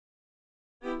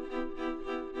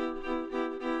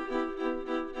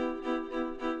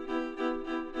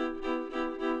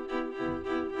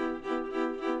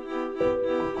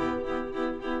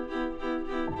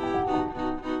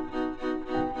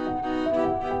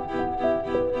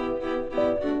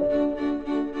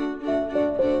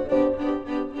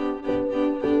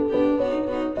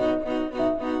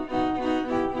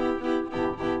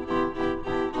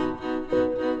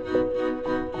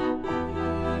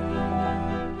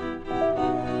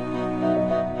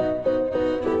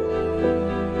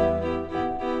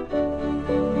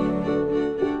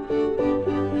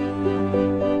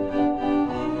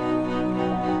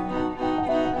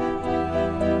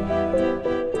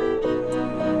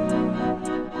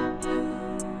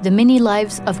The Mini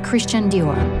Lives of Christian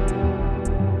Dior.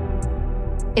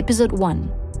 Episode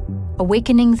 1.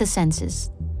 Awakening the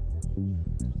Senses.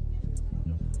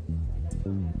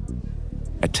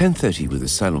 At 10:30, with the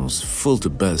salons full to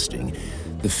bursting,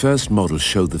 the first model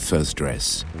showed the first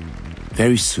dress.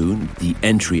 Very soon, the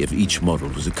entry of each model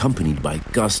was accompanied by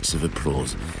gusts of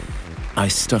applause. I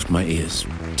stuffed my ears,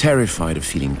 terrified of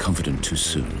feeling confident too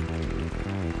soon.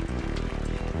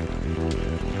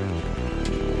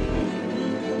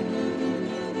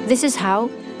 This is how,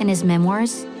 in his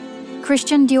memoirs,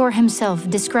 Christian Dior himself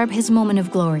described his moment of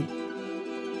glory.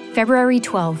 February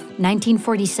 12,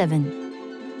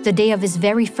 1947, the day of his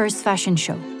very first fashion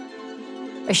show.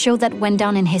 A show that went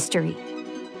down in history.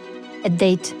 A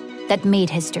date that made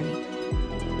history.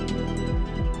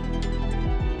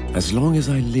 As long as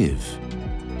I live,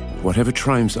 whatever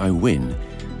triumphs I win,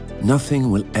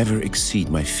 nothing will ever exceed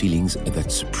my feelings at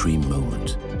that supreme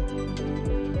moment.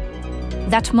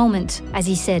 That moment, as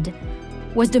he said,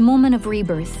 was the moment of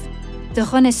rebirth, the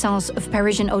renaissance of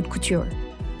Parisian haute couture,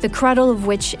 the cradle of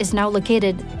which is now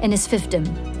located in his fiefdom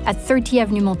at 30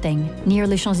 Avenue Montaigne, near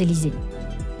Les Champs-Élysées.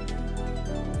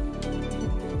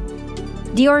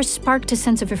 Dior sparked a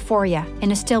sense of euphoria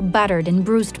in a still battered and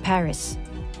bruised Paris.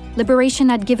 Liberation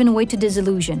had given way to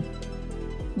disillusion.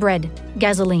 Bread,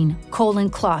 gasoline, coal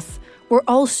and cloth were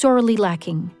all sorely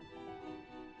lacking.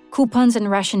 Coupons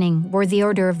and rationing were the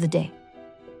order of the day.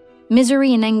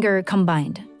 Misery and anger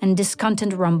combined, and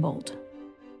discontent rumbled.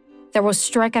 There was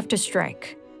strike after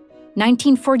strike.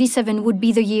 1947 would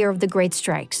be the year of the great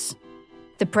strikes.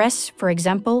 The press, for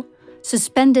example,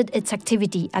 suspended its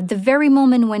activity at the very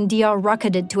moment when Dior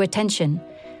rocketed to attention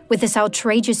with his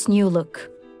outrageous new look.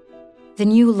 The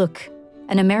new look,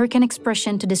 an American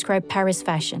expression to describe Paris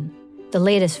fashion, the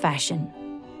latest fashion,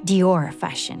 Dior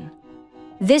fashion.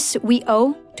 This we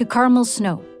owe to Carmel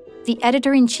Snow, the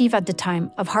editor-in-chief at the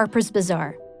time of Harper's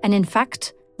Bazaar, and in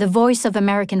fact, the voice of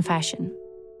American fashion.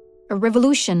 A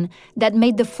revolution that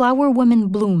made the flower women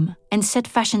bloom and set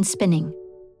fashion spinning.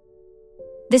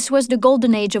 This was the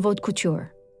golden age of haute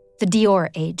couture, the Dior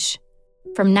age,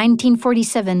 from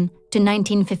 1947 to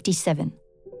 1957.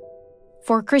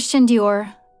 For Christian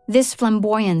Dior, this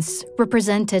flamboyance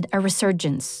represented a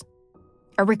resurgence,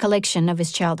 a recollection of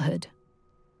his childhood.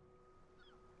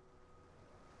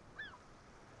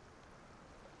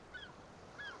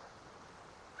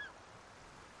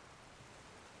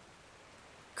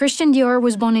 Christian Dior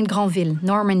was born in Granville,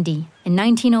 Normandy, in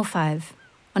 1905,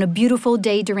 on a beautiful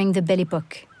day during the Belle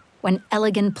Epoque, when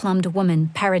elegant plumed women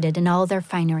paraded in all their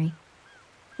finery.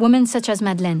 Women such as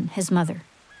Madeleine, his mother.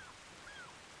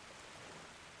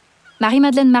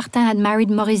 Marie-Madeleine Martin had married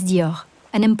Maurice Dior,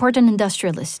 an important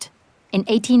industrialist, in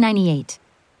 1898.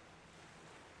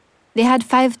 They had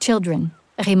 5 children,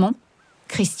 Raymond,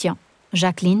 Christian,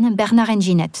 Jacqueline, Bernard and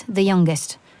Ginette, the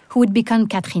youngest, who would become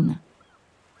Catherine.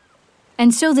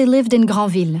 And so they lived in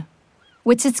Granville.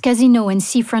 With its casino and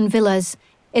seafront villas,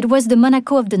 it was the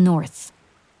Monaco of the North.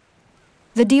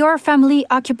 The Dior family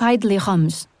occupied Les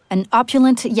Roms, an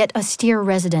opulent yet austere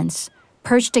residence,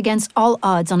 perched against all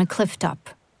odds on a clifftop,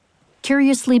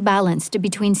 curiously balanced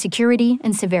between security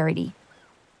and severity.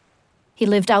 He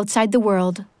lived outside the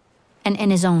world and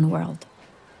in his own world.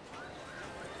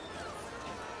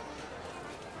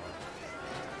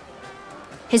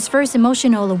 His first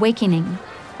emotional awakening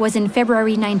was in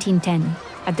February 1910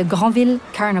 at the Granville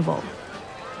Carnival.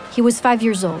 He was 5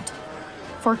 years old.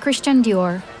 For Christian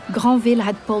Dior, Granville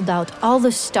had pulled out all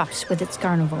the stops with its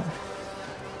carnival.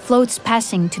 Floats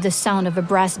passing to the sound of a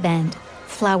brass band,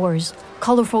 flowers,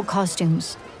 colorful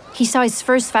costumes. He saw his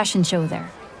first fashion show there.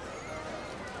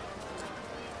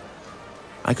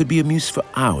 I could be amused for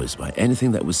hours by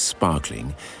anything that was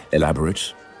sparkling,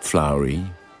 elaborate, flowery,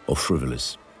 or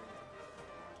frivolous.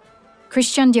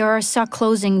 Christian Dior saw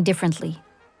clothing differently.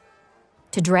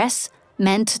 To dress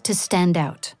meant to stand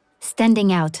out,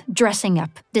 standing out, dressing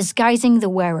up, disguising the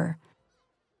wearer.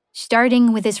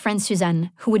 Starting with his friend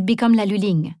Suzanne, who would become La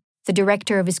Luligne, the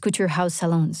director of his couture house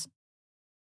salons.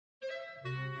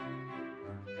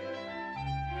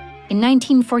 In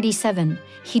 1947,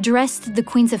 he dressed the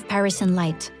queens of Paris in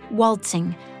light,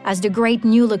 waltzing, as the great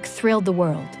new look thrilled the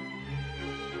world.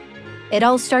 It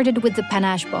all started with the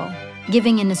Panache Ball,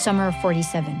 giving in the summer of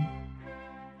 47.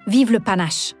 Vive le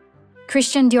panache!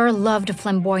 Christian Dior loved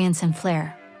flamboyance and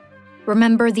flair.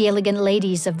 Remember the elegant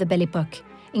ladies of the Belle Epoque,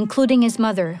 including his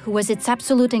mother, who was its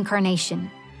absolute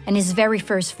incarnation, and his very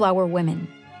first flower women.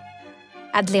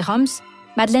 At Les Roms,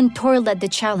 Madeleine toiled at the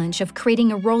challenge of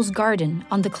creating a rose garden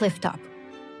on the clifftop.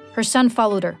 Her son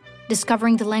followed her,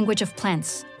 discovering the language of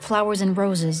plants, flowers and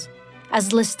roses,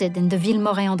 as listed in the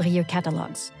Villemot-Andrieux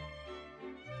catalogs.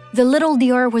 The little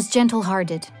Dior was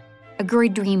gentle-hearted, a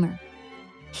great dreamer.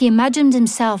 He imagined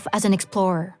himself as an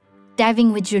explorer,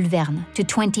 diving with Jules Verne to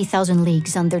 20,000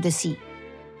 leagues under the sea.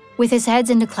 With his head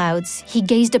in the clouds, he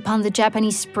gazed upon the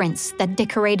Japanese prints that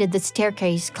decorated the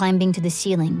staircase climbing to the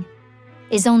ceiling,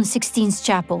 his own Sixteen's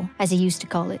Chapel, as he used to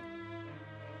call it.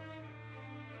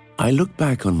 I look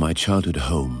back on my childhood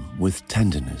home with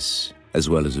tenderness as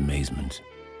well as amazement.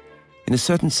 In a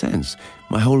certain sense,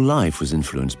 my whole life was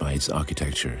influenced by its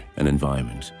architecture and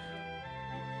environment.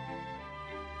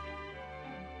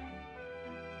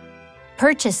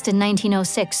 Purchased in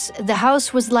 1906, the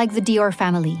house was like the Dior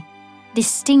family,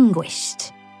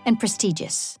 distinguished and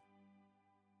prestigious.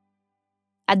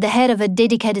 At the head of a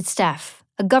dedicated staff,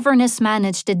 a governess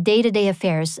managed the day-to-day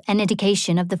affairs and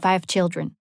education of the 5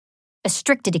 children. A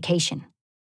strict education.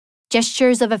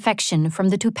 Gestures of affection from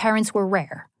the 2 parents were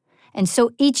rare, and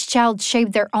so each child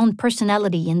shaped their own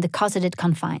personality in the closeted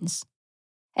confines.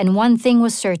 And one thing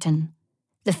was certain,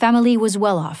 the family was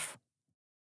well off.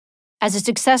 As a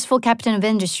successful captain of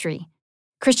industry,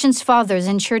 Christian's fathers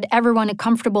ensured everyone a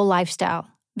comfortable lifestyle,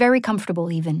 very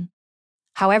comfortable even.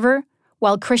 However,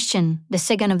 while Christian, the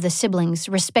second of the siblings,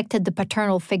 respected the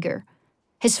paternal figure,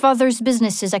 his father's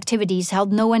business's activities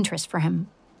held no interest for him.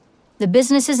 The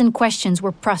businesses in question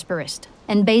were prosperous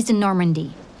and based in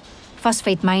Normandy.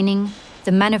 Phosphate mining,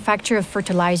 the manufacture of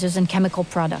fertilizers and chemical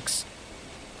products.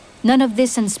 None of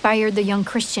this inspired the young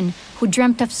Christian, who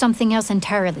dreamt of something else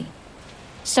entirely.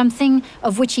 Something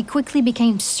of which he quickly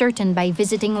became certain by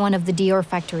visiting one of the Dior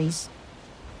factories.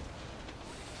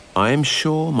 I am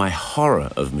sure my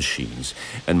horror of machines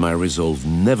and my resolve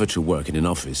never to work in an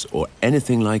office or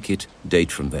anything like it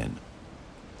date from then.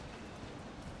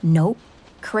 No,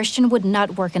 Christian would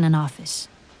not work in an office.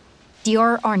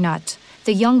 Dior or not,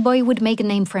 the young boy would make a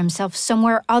name for himself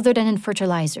somewhere other than in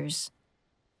fertilizers.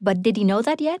 But did he know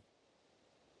that yet?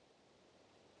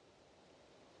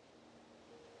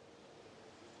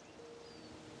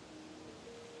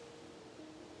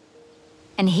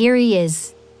 And here he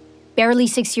is, barely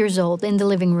 6 years old, in the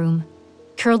living room,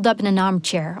 curled up in an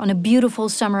armchair on a beautiful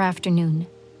summer afternoon.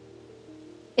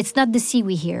 It's not the sea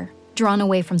we hear, drawn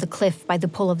away from the cliff by the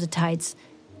pull of the tides,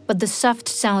 but the soft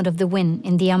sound of the wind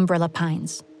in the umbrella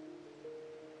pines.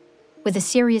 With a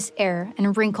serious air and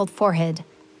a wrinkled forehead,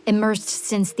 immersed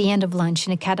since the end of lunch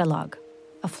in a catalogue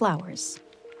of flowers.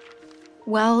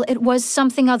 Well, it was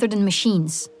something other than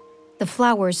machines. The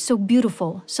flowers so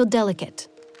beautiful, so delicate.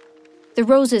 The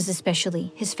roses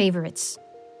especially, his favorites.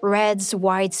 Reds,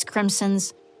 whites,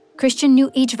 crimsons. Christian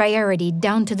knew each variety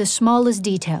down to the smallest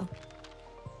detail.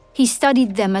 He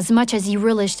studied them as much as he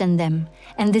relished in them,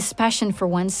 and this passion for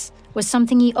once was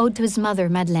something he owed to his mother,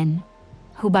 Madeleine,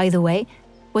 who, by the way,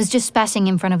 was just passing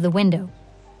in front of the window.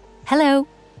 Hello!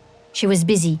 She was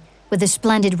busy, with a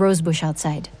splendid rosebush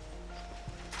outside.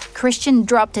 Christian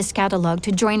dropped his catalogue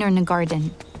to join her in the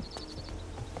garden.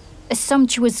 A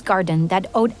sumptuous garden that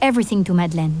owed everything to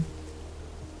Madeleine.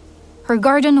 Her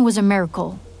garden was a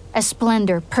miracle, a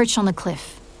splendor perched on a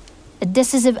cliff, a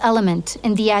decisive element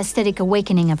in the aesthetic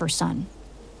awakening of her son.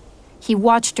 He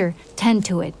watched her tend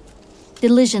to it,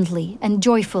 diligently and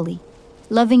joyfully,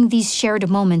 loving these shared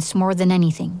moments more than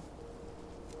anything.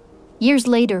 Years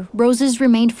later, roses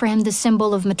remained for him the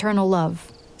symbol of maternal love,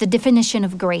 the definition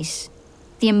of grace,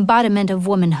 the embodiment of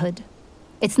womanhood.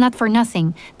 It's not for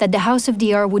nothing that the House of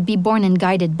Dior would be born and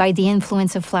guided by the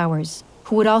influence of flowers,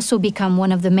 who would also become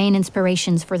one of the main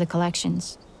inspirations for the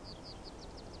collections.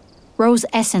 Rose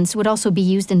essence would also be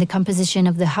used in the composition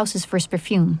of the house's first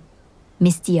perfume,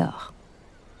 Miss Dior.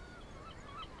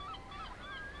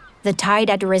 The tide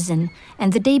had risen,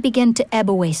 and the day began to ebb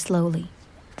away slowly,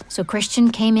 so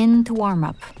Christian came in to warm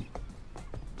up.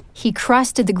 He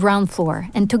crossed to the ground floor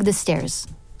and took the stairs,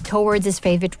 towards his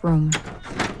favorite room.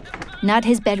 Not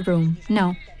his bedroom,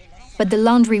 no, but the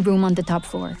laundry room on the top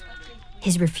floor,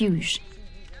 his refuge.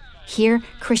 Here,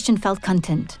 Christian felt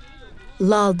content,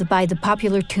 lulled by the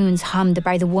popular tunes hummed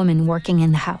by the women working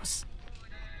in the house.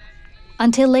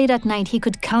 Until late at night, he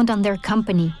could count on their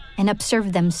company and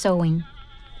observe them sewing.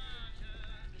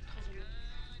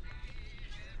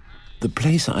 The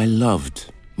place I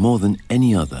loved more than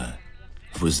any other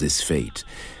was this fate,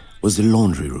 was the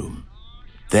laundry room.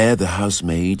 There the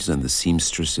housemaids and the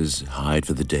seamstresses, hired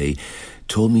for the day,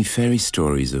 told me fairy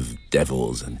stories of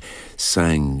devils and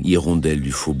sang Hirondelle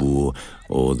du Faubourg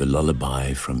or the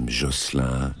lullaby from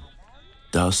Jocelyn.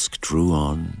 Dusk drew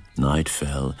on, night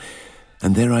fell,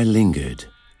 and there I lingered,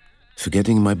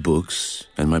 forgetting my books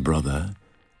and my brother,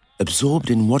 absorbed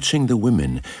in watching the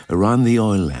women around the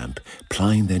oil lamp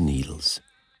plying their needles.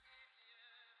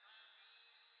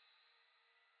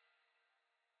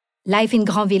 Life in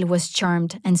Granville was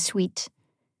charmed and sweet.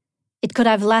 It could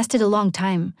have lasted a long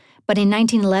time, but in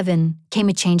 1911 came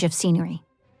a change of scenery.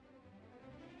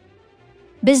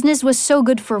 Business was so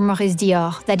good for Maurice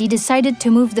Dior that he decided to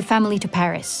move the family to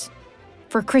Paris.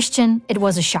 For Christian, it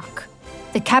was a shock.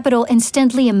 The capital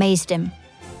instantly amazed him.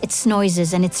 Its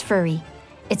noises and its fury,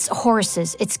 its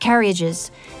horses, its carriages,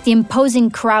 the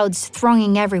imposing crowds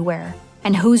thronging everywhere,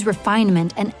 and whose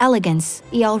refinement and elegance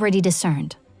he already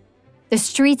discerned. The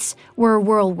streets were a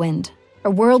whirlwind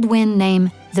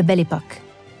named the Belle Epoque.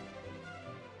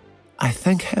 I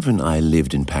thank heaven I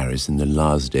lived in Paris in the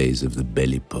last days of the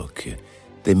Belle Epoque.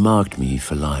 They marked me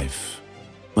for life.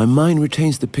 My mind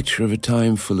retains the picture of a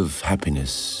time full of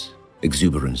happiness,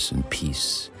 exuberance, and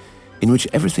peace, in which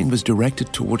everything was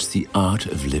directed towards the art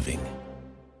of living.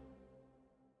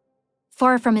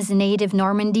 Far from his native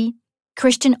Normandy,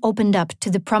 Christian opened up to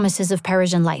the promises of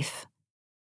Parisian life.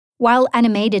 While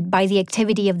animated by the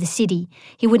activity of the city,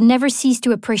 he would never cease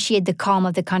to appreciate the calm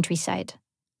of the countryside.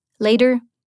 Later,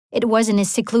 it was in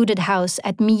his secluded house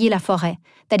at Milly-la-Forêt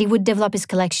that he would develop his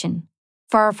collection,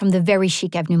 far from the very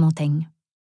chic Avenue Montaigne.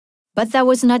 But that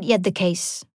was not yet the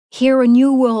case. Here a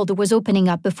new world was opening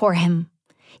up before him.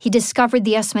 He discovered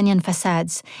the Haussmannian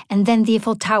facades and then the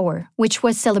Eiffel Tower, which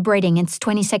was celebrating its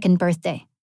 22nd birthday.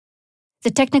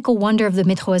 The technical wonder of the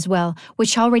metro as well,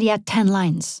 which already had 10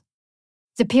 lines.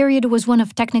 The period was one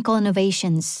of technical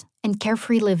innovations and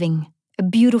carefree living, a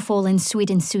beautiful and sweet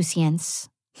insouciance,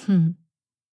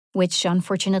 which,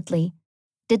 unfortunately,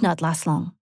 did not last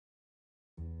long.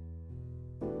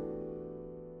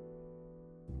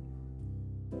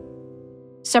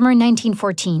 Summer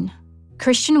 1914.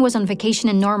 Christian was on vacation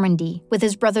in Normandy with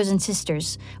his brothers and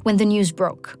sisters when the news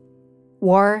broke.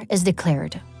 War is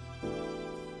declared.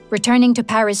 Returning to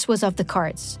Paris was off the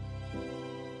cards.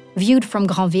 Viewed from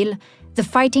Granville, the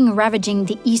fighting ravaging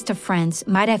the east of France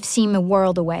might have seemed a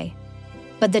world away.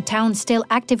 But the town still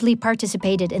actively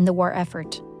participated in the war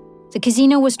effort. The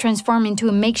casino was transformed into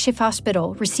a makeshift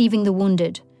hospital receiving the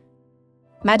wounded.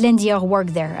 Madeleine Dior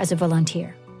worked there as a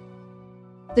volunteer.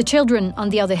 The children, on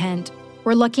the other hand,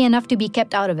 were lucky enough to be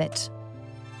kept out of it.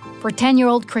 For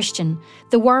 10-year-old Christian,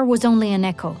 the war was only an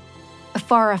echo, a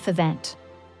far-off event.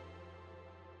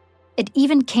 It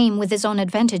even came with its own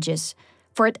advantages,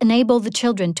 for it enabled the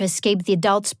children to escape the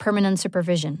adults' permanent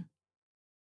supervision.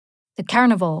 The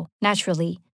carnival,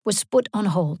 naturally, was put on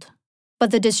hold,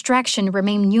 but the distraction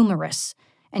remained numerous,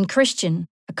 and Christian,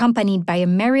 accompanied by a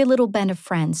merry little band of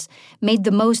friends, made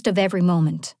the most of every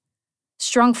moment.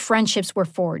 Strong friendships were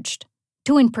forged.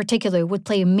 2 in particular would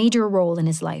play a major role in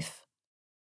his life.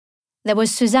 There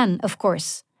was Suzanne, of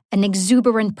course, an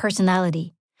exuberant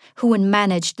personality, who would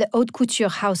manage the haute couture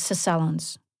house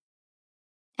salons.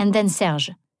 And then Serge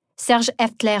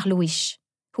F. Louis,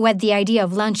 who had the idea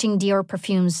of launching Dior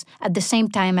perfumes at the same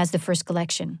time as the first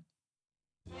collection.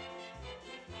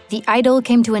 The idyll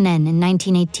came to an end in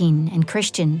 1918, and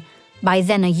Christian, by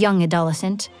then a young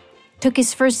adolescent, took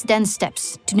his first dance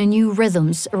steps to the new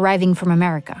rhythms arriving from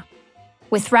America.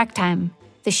 With ragtime,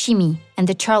 the shimmy, and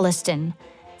the charleston,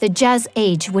 the jazz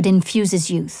age would infuse his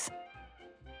youth.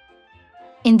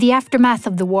 In the aftermath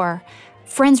of the war,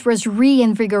 France was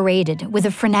reinvigorated with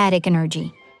a frenetic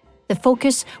energy. The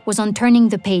focus was on turning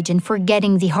the page and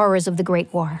forgetting the horrors of the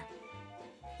Great War.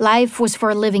 Life was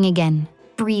for living again,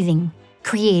 breathing,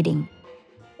 creating.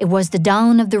 It was the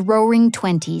dawn of the roaring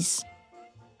 20s.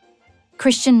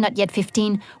 Christian, not yet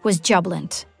 15, was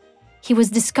jubilant. He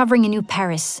was discovering a new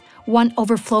Paris, one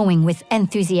overflowing with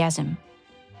enthusiasm.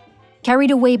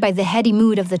 Carried away by the heady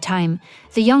mood of the time,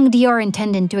 the young Dior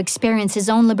intended to experience his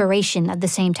own liberation at the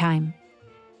same time.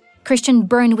 Christian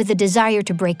burned with the desire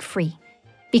to break free,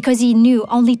 because he knew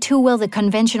only too well the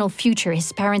conventional future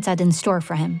his parents had in store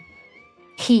for him.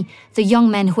 He, the young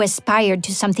man who aspired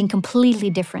to something completely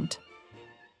different.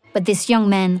 But this young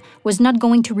man was not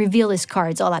going to reveal his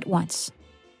cards all at once.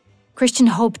 Christian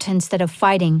hoped, instead of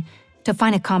fighting, to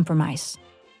find a compromise.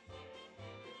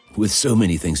 With so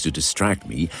many things to distract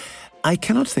me, I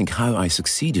cannot think how I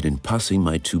succeeded in passing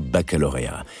my 2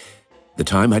 baccalaureats. The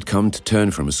time had come to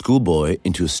turn from a schoolboy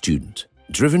into a student.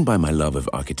 Driven by my love of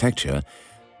architecture,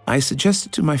 I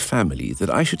suggested to my family that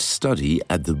I should study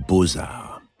at the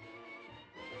Beaux-Arts.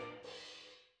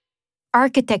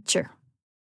 Architecture.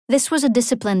 This was a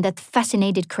discipline that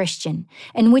fascinated Christian,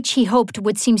 and which he hoped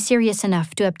would seem serious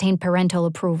enough to obtain parental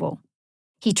approval.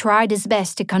 He tried his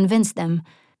best to convince them,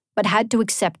 but had to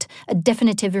accept a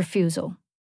definitive refusal.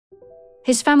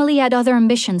 His family had other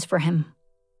ambitions for him.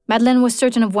 Madeleine was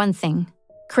certain of one thing: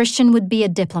 Christian would be a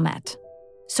diplomat.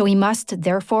 So he must,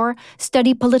 therefore,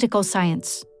 study political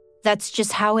science. That's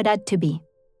just how it had to be.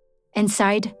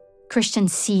 Inside, Christian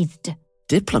seethed.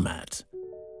 Diplomat?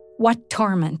 What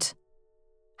torment!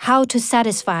 How to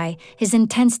satisfy his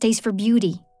intense taste for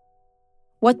beauty?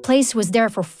 What place was there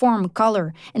for form,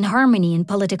 color, and harmony in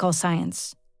political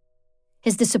science?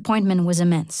 His disappointment was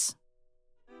immense.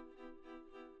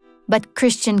 But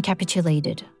Christian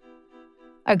capitulated.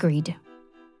 Agreed.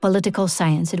 Political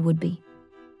science it would be.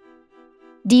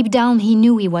 Deep down, he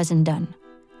knew he wasn't done.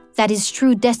 That his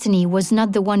true destiny was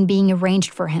not the one being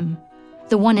arranged for him,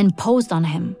 the one imposed on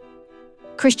him.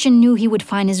 Christian knew he would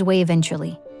find his way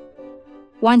eventually.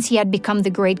 Once he had become the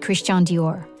great Christian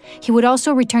Dior, he would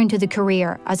also return to the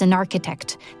career as an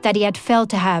architect that he had failed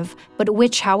to have, but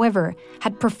which, however,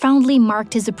 had profoundly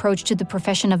marked his approach to the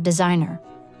profession of designer.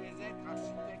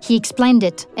 He explained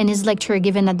it in his lecture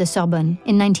given at the Sorbonne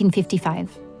in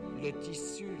 1955. Le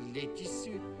tissu, les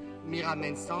tissus, m'y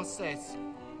ramènent sans cesse.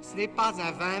 Ce n'est pas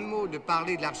un vain mot de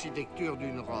parler de l'architecture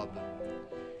d'une robe.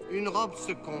 Une robe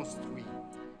se construit,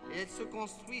 et elle se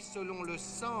construit selon le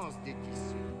sens des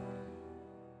tissus.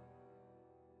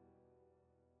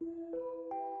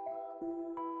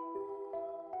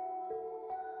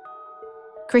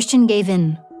 Christian gave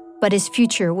in, but his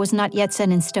future was not yet set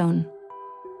in stone.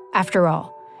 After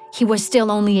all, he was still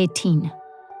only 18.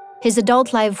 His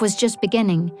adult life was just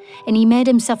beginning, and he made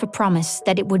himself a promise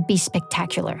that it would be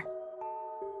spectacular.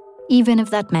 Even if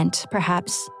that meant,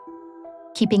 perhaps,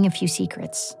 keeping a few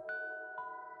secrets.